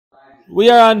We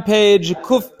are on page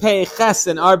Kuf Pei Ches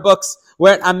in our books.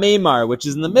 We're at Ameimar, which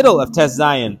is in the middle of Tes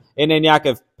Zayin in Ein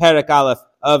Yaakov Perek Aleph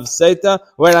of Seita.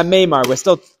 We're at Ameimar. We're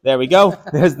still, there we go.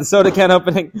 There's the soda can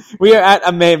opening. We are at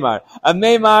Ameimar.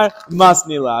 Ameimar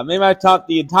Masnila. Ameimar taught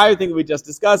the entire thing we just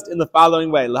discussed in the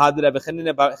following way.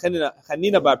 Chanina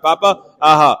bar Papa.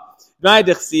 Aha.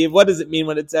 What does it mean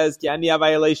when it says, Ki ani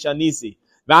avay elei shanisi?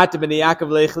 V'ata b'nei Yaakov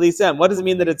leichlisem. What does it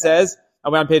mean that it says,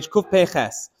 we're on page Kuf Pei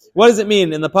Ches. What does it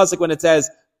mean in the pasuk when it says,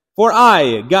 for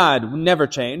I, God, will never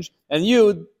change, and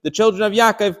you, the children of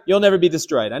Yaakov, you'll never be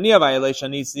destroyed. Ani avay elei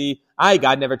shanisi. I,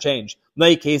 God, never change.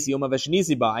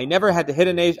 I never had to hit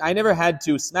a nation, I never had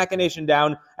to smack a nation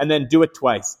down and then do it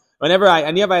twice. Whenever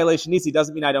ani avay elei shanisi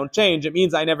doesn't mean I don't change, it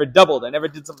means I never doubled, I never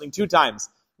did something two times.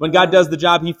 When God does the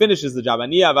job, He finishes the job.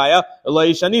 Ani avaya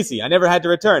elei shanisi. I never had to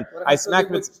return. I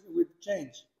smacked with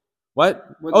change. What?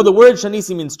 Oh, the word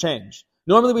shanisi means change.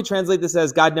 Normally we translate this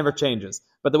as God never changes.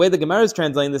 But the way the Gemara is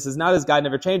translating this is not as God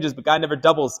never changes, but God never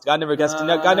doubles. God never has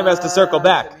to circle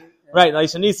back. Right, like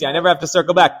Shanisi, I never have to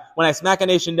circle back. When I smack a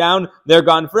nation down, they're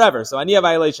gone forever. So ani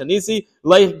avay elei shanisi,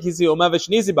 leikisi umav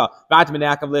shanisi ba. Vat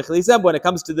b'nei Yaakov leichlisem. When it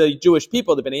comes to the Jewish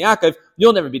people, the Bnei Yaakov,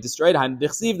 you'll never be destroyed.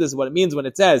 This is what it means when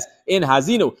it says in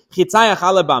Hazinu, chitzayach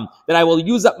alabam, that I will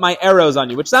use up my arrows on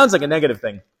you, which sounds like a negative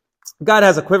thing. God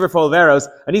has a quiver full of arrows,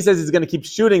 and He says He's going to keep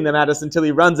shooting them at us until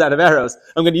He runs out of arrows.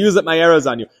 I'm going to use up my arrows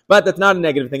on you. But that's not a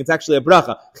negative thing. It's actually a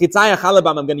bracha. Chitzai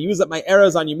chalabam, I'm going to use up my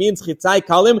arrows on you, means chitzai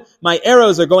kalim, my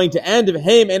arrows are going to end.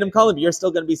 V'heim enim kalim, you're still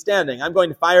going to be standing. I'm going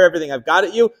to fire everything I've got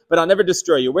at you, but I'll never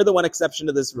destroy you. We're the one exception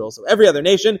to this rule. So every other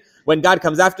nation, when God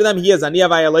comes after them, He is ani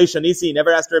avay elei shanisi. He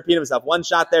never has to repeat Himself. One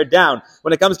shot, they're down.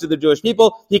 When it comes to the Jewish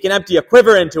people, He can empty a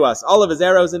quiver into us, all of His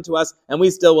arrows into us, and we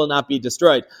still will not be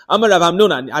destroyed. Amar Rav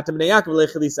Hamnuna, atam bnei Yaakov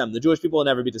leichlisem. The Jewish people will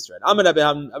never be destroyed. Amar Rabbi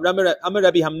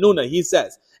Hamnuna, he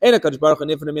says,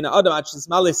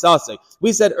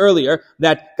 we said earlier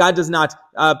that God does not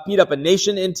beat up a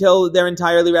nation until they're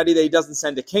entirely ready, that He doesn't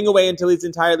send a king away until He's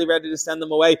entirely ready to send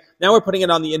them away. Now we're putting it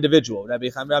on the individual. Rabbi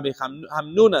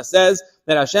Hamnuna says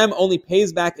that Hashem only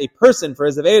pays back a person for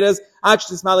his avedas.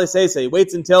 He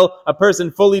waits until a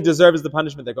person fully deserves the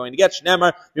punishment they're going to get.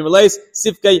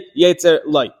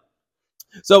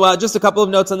 So just a couple of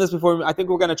notes on this before I think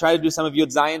we're going to try to do some of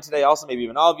Yud Zayin today, also maybe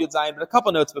even all of Yud Zayin, but a couple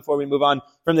notes before we move on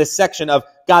from this section of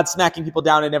God smacking people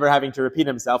down and never having to repeat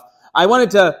Himself. I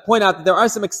wanted to point out that there are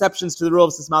some exceptions to the rule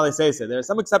of Sismale Seise. There are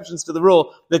some exceptions to the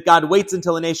rule that God waits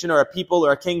until a nation or a people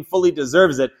or a king fully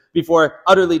deserves it before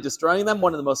utterly destroying them.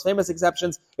 One of the most famous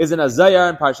exceptions is in Azayar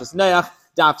and Parshas Noach,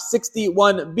 Daf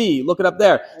 61b. Look it up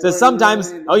there. It says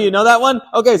sometimes, oh, you know that one?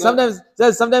 Okay, sometimes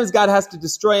God has to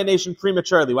destroy a nation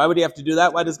prematurely. Why would He have to do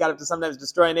that? Why does God have to sometimes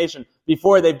destroy a nation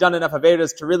before they've done enough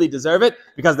Avedas to really deserve it?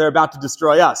 Because they're about to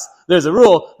destroy us. There's a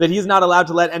rule that He's not allowed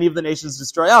to let any of the nations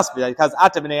destroy us, because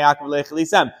Ata b'nei Yaakov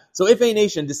leichlisem. So if a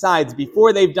nation decides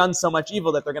before they've done so much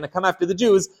evil that they're going to come after the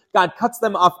Jews, God cuts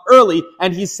them off early,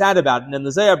 and He's sad about it. And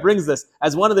the Zohar brings this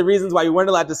as one of the reasons why we weren't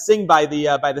allowed to sing by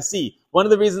the sea. One of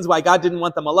the reasons why God didn't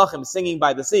want the Malachim singing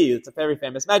by the sea. It's a very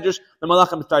famous medrash. The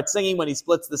Malachim start singing when He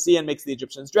splits the sea and makes the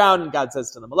Egyptians drown, and God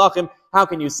says to the Malachim, how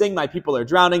can you sing? My people are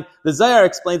drowning. The Zohar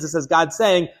explains this as God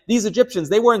saying, these Egyptians,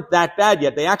 they weren't that bad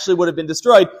yet. They actually would have been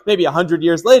destroyed maybe 100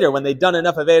 years later when they'd done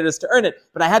enough Avedas to earn it.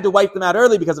 But I had to wipe them out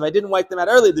early, because if I didn't wipe them out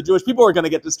early, the Jewish people were going to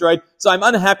get destroyed. So I'm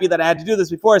unhappy that I had to do this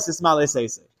before Sismale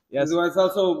Seise. Yes? That's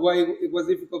also why it was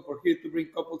difficult for here to bring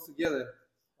couples together.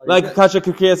 Like Kasha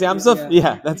Kukiyas Yamsuf?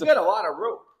 Yeah. You get a lot of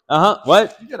rope.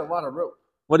 What? You get a lot of rope.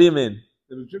 What do you mean?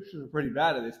 The Egyptians were pretty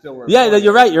bad and they still were. Yeah,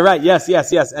 you're right. Yes.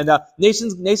 And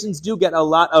nations do get a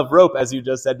lot of rope, as you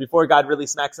just said, before God really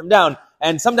smacks them down.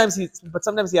 And sometimes he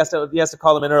has to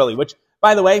call them in early, which,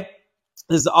 by the way,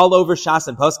 this is all over Shas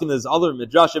and Poskim, this is all over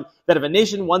Midrashim, that if a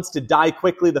nation wants to die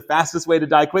quickly, the fastest way to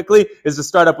die quickly is to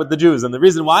start up with the Jews. And the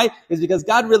reason why is because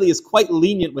God really is quite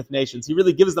lenient with nations. He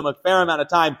really gives them a fair amount of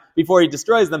time before He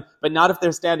destroys them, but not if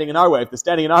they're standing in our way. If they're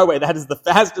standing in our way, that is the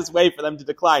fastest way for them to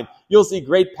decline. You'll see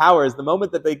great powers. The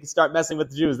moment that they start messing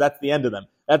with the Jews, that's the end of them.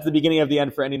 That's the beginning of the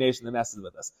end for any nation that messes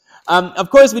with us. Of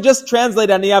course, we just translate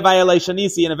Ani avay elei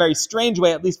shanisi in a very strange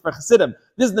way, at least for Chassidim.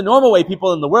 This is the normal way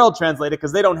people in the world translate it,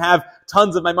 because they don't have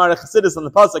tons of Maimar Chassidus on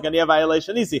the pasuk Ani avay elei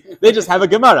shanisi. They just have a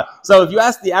Gemara. So if you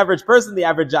ask the average person, the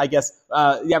average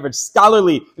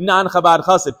scholarly non-Chabad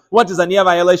Chassid, what does Ani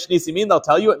avay elei shanisi mean? They'll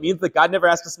tell you it means that God never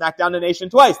has to smack down a nation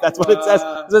twice. That's what it says.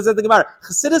 That's what it says in the Gemara.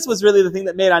 Chassidus was really the thing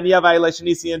that made Ani avay elei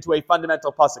shanisi into a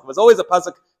fundamental pasuk. It was always a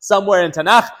pasuk somewhere in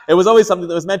Tanakh. It was always something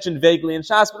that was was mentioned vaguely in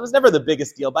Shas, but it was never the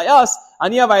biggest deal. By us,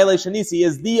 Aniyah Vayelei Shanisi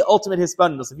is the ultimate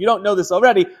hispanidos. If you don't know this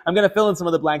already, I'm going to fill in some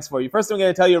of the blanks for you. First, I'm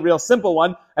going to tell you a real simple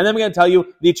one, and then I'm going to tell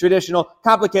you the traditional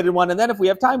complicated one, and then if we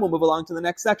have time, we'll move along to the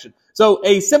next section. So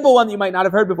a simple one that you might not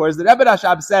have heard before is that Rebbe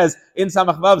Rashab says in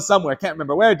Samach Vav somewhere, can't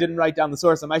remember where, didn't write down the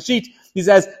source on my sheet, he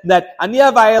says that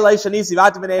Aniyah Vayelei Shanisi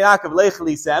V'at B'nei Yaakov Lech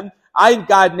Lisem, I,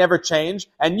 God, never change,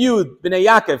 and you, B'nai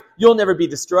Yaakov, you'll never be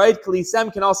destroyed.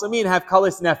 Kalisem can also mean have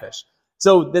kalis nefesh.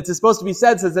 So that's supposed to be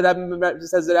said, says the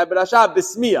Rebbe Rashab,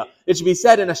 bismiya. It should be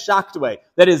said in a shocked way.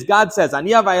 That is, God says,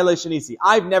 Aniyah Vayelei Shanisi,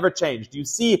 I've never changed. You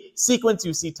see sequence,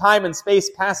 you see time and space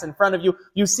pass in front of you,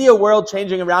 you see a world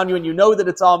changing around you, and you know that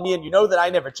it's all me, and you know that I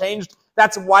never changed.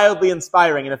 That's wildly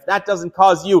inspiring. And if that doesn't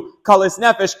cause you kalis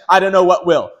nefesh, I don't know what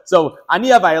will. So,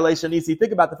 Aniyah Vayelei Shanisi,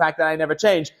 think about the fact that I never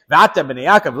change. V'atem b'nei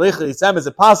Yaakov lech lisem, is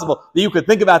it possible that you could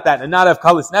think about that and not have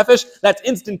kalis nefesh? That's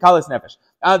instant kalis nefesh.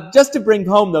 Just to bring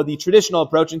home, though, the traditional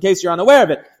approach, in case you're unaware of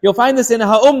it, you'll find this in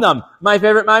Ha'umnam, my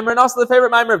favorite mimer, and also the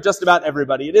favorite mimer of just about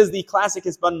everybody. It is the classic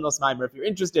Hisbananos mimer. If you're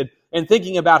interested in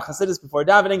thinking about Chassidus before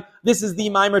davening, this is the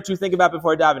mimer to think about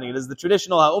before davening. It is the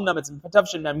traditional Ha'umnam. It's in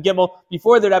Patavshin Mem Gimel.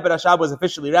 Before the Rebbe Rashab was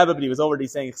officially Rebbe, but he was already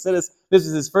saying Chassidus. This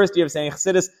was his first year of saying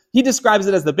Chassidus. He describes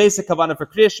it as the basic kavanah for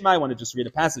Kriya Shema. I want to just read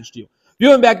a passage to you. The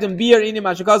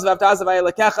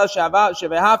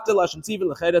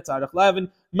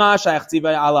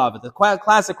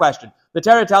classic question. The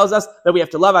Torah tells us that we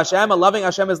have to love Hashem, and loving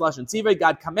Hashem is Lashon Tzivah.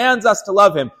 God commands us to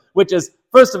love Him, which is,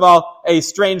 first of all, a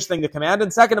strange thing to command,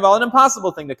 and second of all, an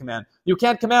impossible thing to command. You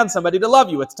can't command somebody to love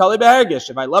you. It's Tali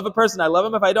Behergish. If I love a person, I love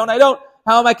him. If I don't, I don't.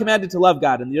 How am I commanded to love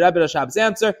God? And the Rebbe Rashab's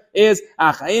answer is,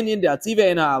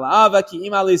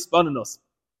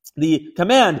 the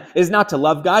command is not to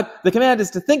love God. The command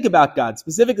is to think about God,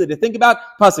 specifically to think about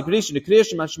Pasuk Rishon Kriya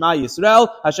Shema Yisrael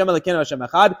Hashem Elokeinu Hashem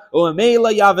Echad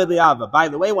U'Memela Yaveh Li'ava. By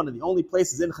the way, one of the only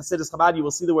places in Chassidus Chabad you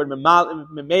will see the word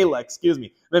Memela,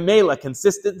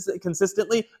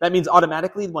 consistently. That means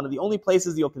automatically. One of the only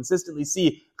places you'll consistently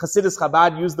see Chassidus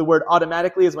Chabad use the word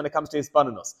automatically is when it comes to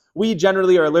Hisbananos. We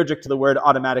generally are allergic to the word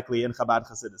automatically in Chabad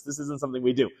Chassidus. This isn't something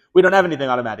we do. We don't have anything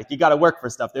automatic. You gotta work for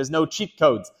stuff. There's no cheat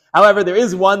codes. However, there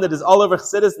is one that is all over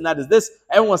Chassidus, and that is this.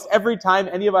 Almost every time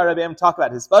any of our Rebbeim talk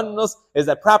about Hisbananos, is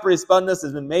that proper Hisbananos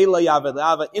is Memela Yaveh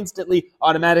Li'ava, instantly,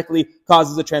 automatically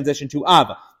causes a transition to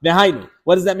Ava. Behainu.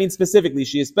 What does that mean specifically?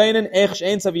 She is Here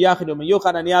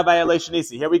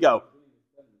we go.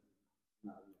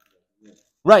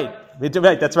 Right,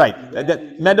 that's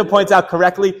right. Mendel points out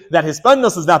correctly that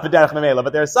Hisbananos is not the Derech Memela,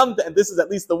 but there are some, and this is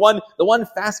at least the one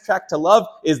fast track to love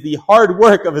is the hard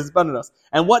work of Hisbananos.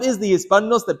 And what is the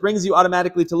Hisbananos that brings you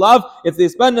automatically to love? It's the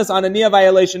Hisbananos on Aniyah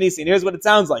Vayelei Shanisi. And here's what it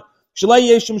sounds like. Thinking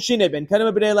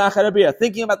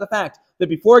about the fact that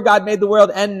before God made the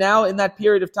world and now in that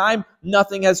period of time,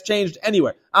 nothing has changed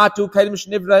anywhere. God, you're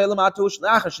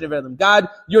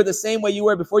the same way you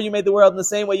were before you made the world and the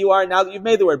same way you are now that you've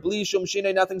made the world.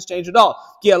 Nothing's changed at all.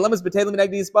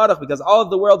 Because all of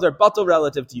the worlds are batal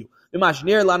relative to you. The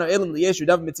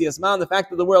fact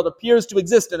that the world appears to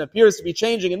exist and appears to be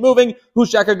changing and moving,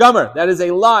 that is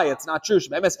a lie. It's not true.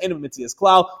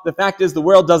 The fact is the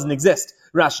world doesn't exist.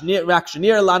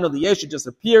 It just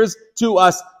appears to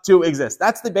us to exist.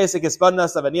 That's the basic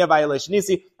Hisbananos of Aniyah Vayelei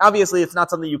Shanisi. Obviously, it's not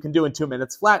something you can do in 2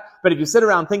 minutes flat, but if you sit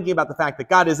around thinking about the fact that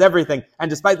God is everything, and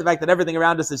despite the fact that everything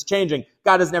around us is changing,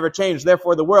 God has never changed,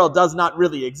 therefore the world does not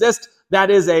really exist,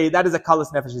 that is a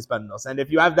kalas nefesh Hisbananos. And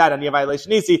if you have that, Aniyah Vayelei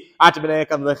Shanisi,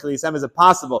 is it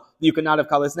possible you cannot have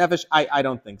kalas nefesh? I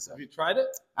don't think so. Have you tried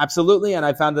it? Absolutely, and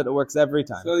I found that it works every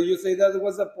time. So you say that it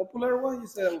was a popular one? You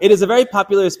said it is a very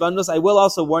popular Hisbananos. I will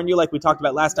also warn you, like we talked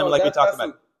about last time, we talked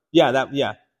about.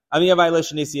 Aniyah Vayelei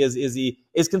Shanisi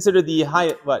is considered the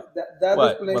highest. What? That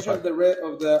explanation of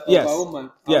the yes.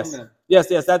 Ba'uman. Yes.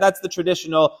 That's the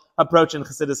traditional approach in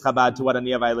Chassidus Chabad to what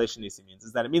Aniyah Vayelei Shanisi means.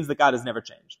 Is that it means that God has never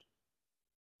changed.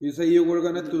 You say you were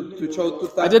going to show two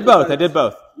times. I did both.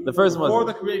 The first one before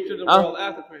the creation of the world,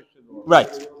 after the creation of the world.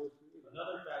 Right.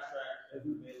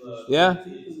 Yeah.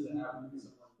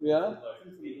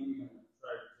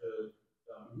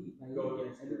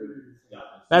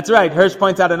 That's right. Hirsch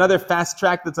points out another fast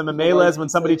track that's a memela is when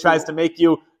somebody tries to make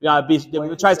you,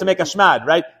 tries to make a shmad,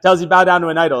 right? Tells you bow down to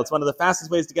an idol. It's one of the fastest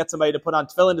ways to get somebody to put on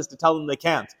tefillin is to tell them they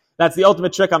can't. That's the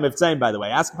ultimate trick on Mivtzeim, by the way.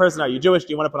 Ask a person, are you Jewish?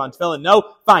 Do you want to put on tefillin? No?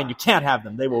 Fine, you can't have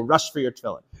them. They will rush for your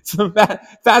tefillin. So the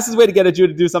fastest way to get a Jew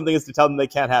to do something is to tell them they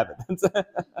can't have it.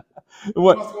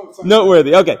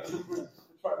 Noteworthy. Okay.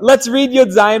 Let's read Yud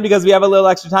Zayin because we have a little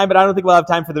extra time, but I don't think we'll have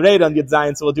time for the raid on Yud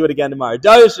Zayin, so we'll do it again tomorrow.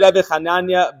 Darish Rebbe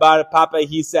Chananya Bar Papa,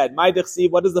 he said, "My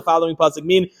Dechsiv, what does the following pasuk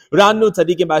mean? Ranu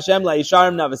tzadikim b'Hashem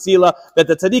la'isharim navasila, that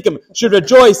the tzadikim should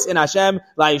rejoice in Hashem,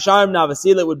 la'isharim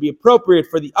navasila, it would be appropriate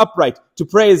for the upright to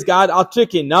praise God. Al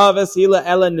trikin navasila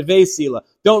ela nevesila.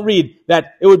 Don't read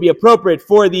that it would be appropriate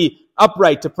for the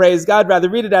upright to praise God. Rather,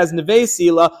 read it as Nevei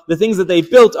Sila. The things that they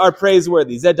built are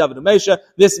praiseworthy. Zed David Umesha.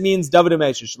 This means David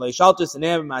Umesha. Shlei Shaltus and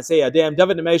Masei Adam.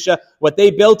 David Umesha. What they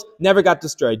built never got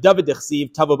destroyed. David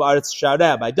Dechsiv Tavo Ba'aretz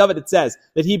Shareh. By David it says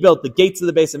that he built the gates of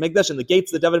the base of Mikdash, and the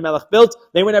gates that David Melech built,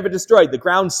 they were never destroyed. The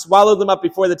ground swallowed them up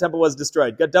before the temple was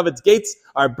destroyed. David's gates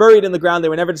are buried in the ground. They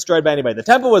were never destroyed by anybody. The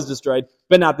temple was destroyed,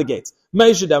 but not the gates.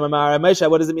 Moshe Damamara. Moshe,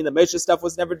 what does it mean that Moshe's stuff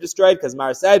was never destroyed? Because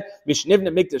Mar said, Vishnivne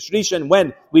Mikdash Rishon,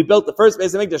 when we built the first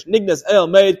base of Mikdash, Nignas El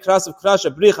Made, Krasav Krasha,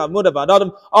 Bricha, Muda,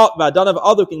 Vadanav,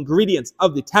 all the ingredients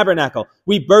of the tabernacle,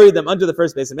 we buried them under the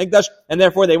first base of Mikdash, and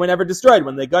therefore they were never destroyed.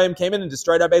 When the Goyim came in and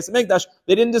destroyed our base of Mikdash,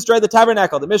 they didn't destroy the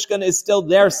tabernacle. The Mishkan is still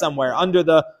there somewhere under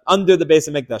the base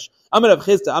of Mikdash. Amar Rav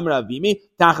Chisda, Amar Rav Vimi,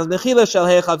 Tachas Mechila Shel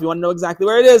Heichal. If you want to know exactly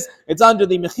where it is, it's under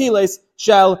the Mechiles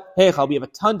Shel Heichal. We have a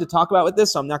ton to talk about with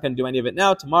this, so I'm not going to do any of it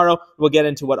now. Tomorrow we'll get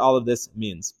into what all of this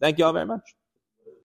means. Thank you all very much.